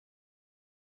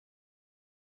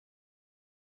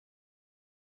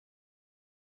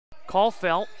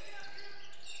Caulfield.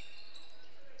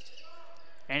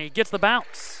 And he gets the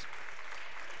bounce.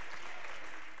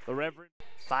 The Reverend.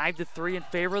 5-3 in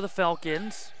favor of the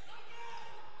Falcons.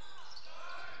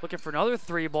 Looking for another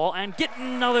 3-ball and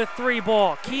getting another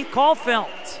 3-ball. Keith Caulfield.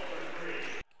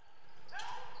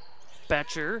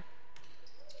 Betcher.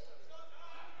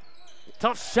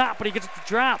 Tough shot, but he gets it to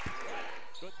drop.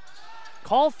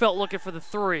 Caulfield looking for the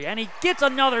 3, and he gets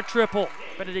another triple.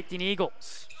 Benedictine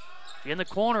Eagles. In the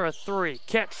corner, a 3.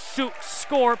 Catch, shoot,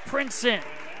 score, Princeton.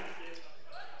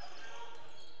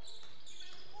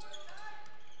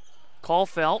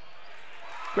 Caulfield.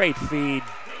 Great feed.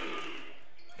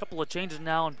 Couple of changes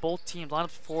now in both teams' lineups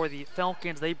for the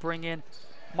Falcons. They bring in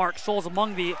Mark Scholes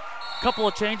among the couple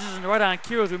of changes, and right on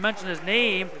cue, as we mentioned his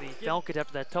name, for the Falcons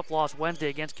after that tough loss Wednesday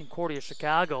against Concordia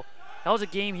Chicago. That was a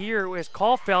game here where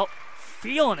Caulfield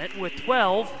feeling it with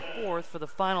 12, fourth for the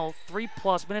final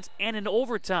 3+ minutes and in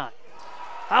overtime.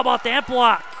 How about that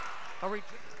block?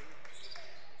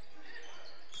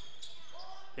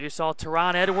 You saw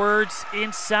Teron Edwards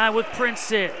inside with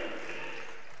Princeton.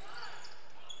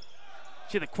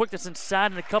 See the quickness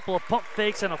inside and a couple of pump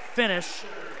fakes and a finish.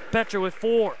 Betcher with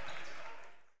 4.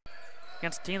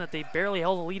 Against a team that they barely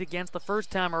held a lead against the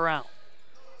first time around.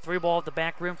 3-ball at the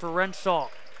back rim for Renshaw.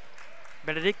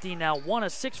 Benedictine now 1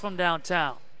 of 6 from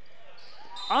downtown.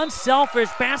 Unselfish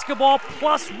basketball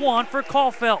 +1 for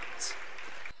Caulfield.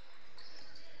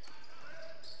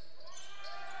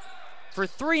 For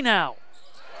 3 now.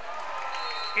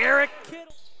 Eric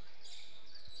Kittle.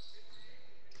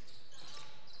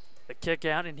 The kick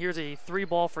out, and here's a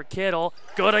 3-ball for Kittle.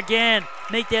 Good again.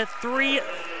 Make that 3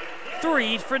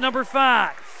 threes for number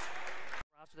 5.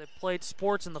 They played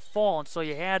sports in the fall, and so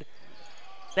you had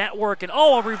that working.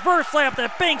 Oh, a reverse layup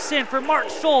that banks in for Mark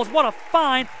Scholes. What a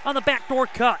find on the backdoor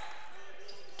cut.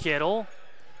 Kittle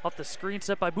up the screen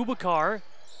set by Buuck.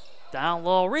 Down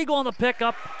low, Regal on the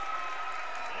pickup.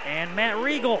 And Matt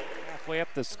Regal. Halfway up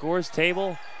the scores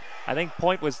table. I think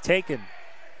point was taken.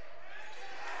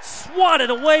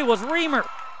 Swatted away was Reamer.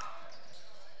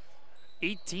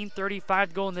 18:35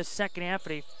 to go in this second half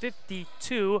at a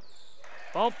 52.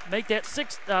 Well, make that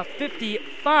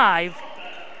 55.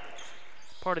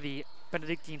 Part of the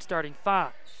Benedictine starting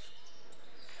 5.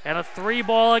 And a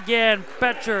 3-ball again.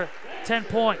 Betcher, 10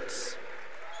 points.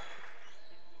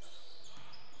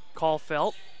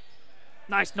 Caulfield.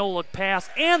 Nice no-look pass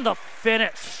and the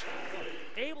finish.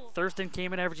 Thurston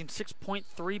came in averaging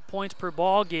 6.3 points per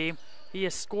ball game. He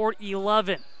has scored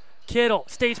 11. Kittle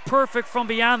stays perfect from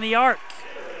beyond the arc.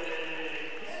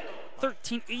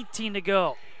 13-18 to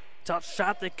go. Tough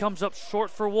shot that comes up short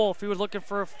for Wolf. He was looking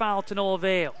for a foul to no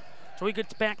avail. So he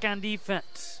gets back on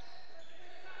defense.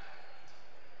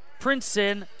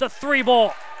 Princeton, the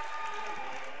 3-ball.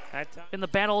 In the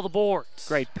battle of the boards.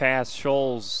 Great pass,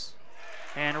 Scholes.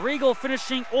 And Regal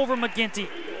finishing over McGinty.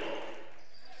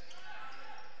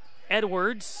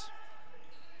 Edwards.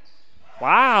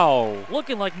 Wow.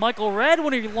 Looking like Michael Redd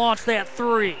when he launched that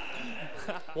 3.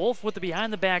 Wolf with the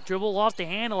behind the back dribble, lost a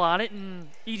handle on it, and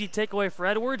easy takeaway for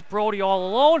Edwards. Brody all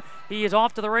alone. He is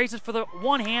off to the races for the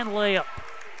one-hand layup.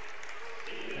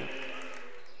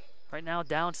 Right now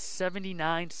down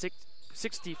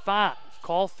 79-65.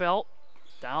 Caulfield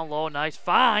down low, nice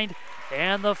find.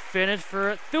 And the finish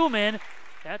for Thuman.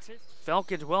 That's it.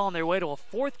 Falcons well on their way to a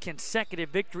 4th consecutive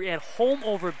victory at home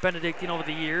over Benedictine over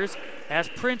the years, as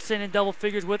Princeton in double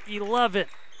figures with 11.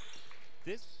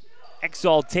 This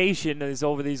exaltation is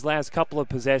over these last couple of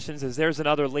possessions, as there's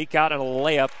another leak out and a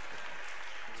layup.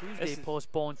 Tuesday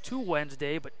postponed to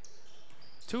Wednesday, but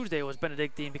Tuesday was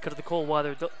Benedictine because of the cold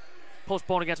weather.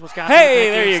 Postponed against Wisconsin. Hey,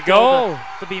 there you go.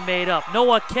 To be made up.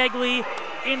 Noah Kegley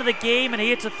into the game, and he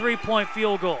hits a 3-point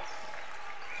field goal.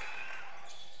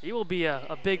 He will be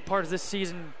a big part as this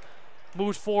season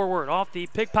moves forward. Off the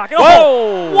pickpocket.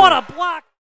 Oh! What a block!